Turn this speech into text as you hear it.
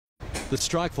The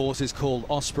strike force is called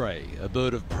Osprey, a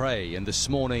bird of prey, and this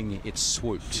morning it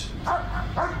swooped.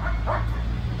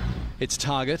 Its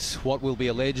target, what will be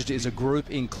alleged, is a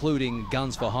group including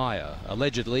Guns for Hire.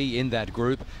 Allegedly, in that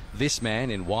group, this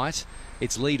man in white,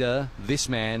 its leader, this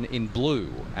man in blue,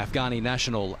 Afghani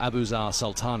national Abuzar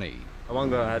Sultani. One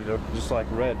guy had just like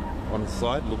red on the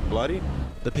side, looked bloody.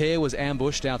 The pair was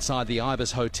ambushed outside the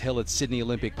Ibis Hotel at Sydney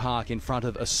Olympic Park in front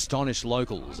of astonished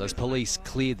locals as police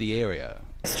cleared the area.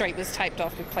 The street was taped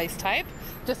off with police tape,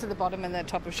 just at the bottom and the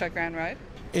top of Showground Road.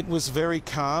 It was very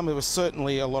calm. There was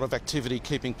certainly a lot of activity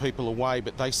keeping people away,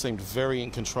 but they seemed very in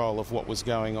control of what was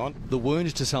going on. The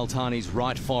wound to Sultani's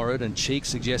right forehead and cheek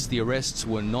suggests the arrests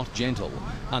were not gentle.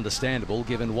 Understandable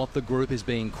given what the group is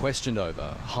being questioned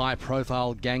over.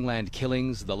 High-profile gangland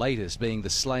killings, the latest being the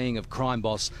slaying of crime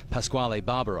boss Pasquale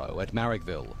Barbaro at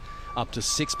Marrickville. Up to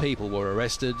 6 people were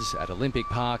arrested at Olympic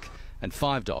Park and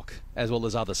 5 Dock, as well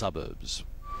as other suburbs.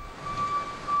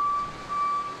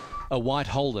 A white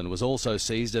Holden was also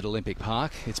seized at Olympic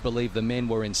Park. It's believed the men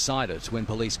were inside it when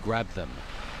police grabbed them.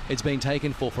 It's been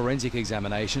taken for forensic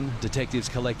examination, detectives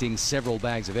collecting several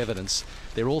bags of evidence.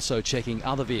 They're also checking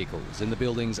other vehicles in the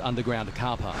building's underground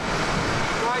car park.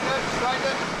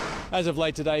 As of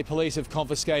late today, police have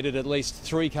confiscated at least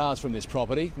 3 cars from this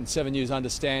property, and 7 News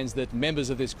understands that members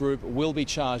of this group will be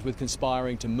charged with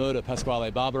conspiring to murder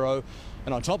Pasquale Barbaro.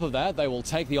 And on top of that, they will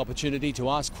take the opportunity to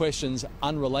ask questions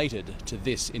unrelated to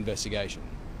this investigation.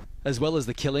 As well as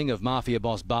the killing of mafia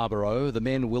boss Barbaro, the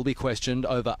men will be questioned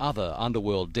over other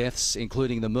underworld deaths,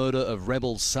 including the murder of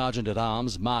rebel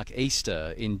Sergeant-at-Arms Mark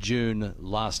Easter in June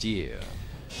last year.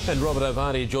 And Robert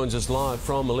O'Vardy joins us live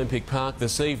from Olympic Park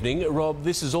this evening. Rob,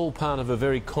 this is all part of a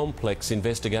very complex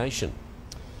investigation.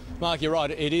 Mark, you're right.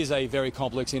 It is a very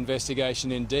complex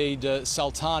investigation indeed.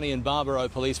 Sultani and Barbaro,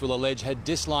 police will allege, had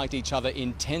disliked each other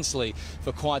intensely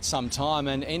for quite some time,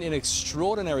 and in an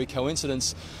extraordinary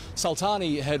coincidence,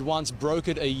 Sultani had once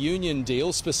brokered a union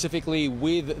deal specifically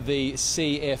with the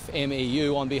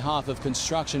CFMEU on behalf of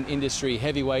construction industry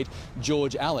heavyweight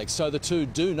George Alex. So the two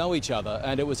do know each other,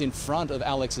 and it was in front of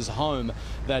Alex's home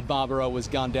that Barbaro was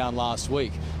gunned down last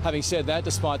week. Having said that,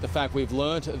 despite the fact we've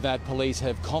learnt that police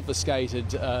have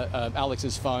confiscated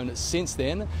Alex's phone since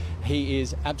then, he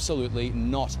is absolutely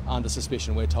not under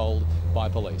suspicion, we're told, by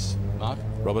police. Mark?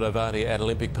 Robert O'Vardy at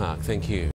Olympic Park, thank you.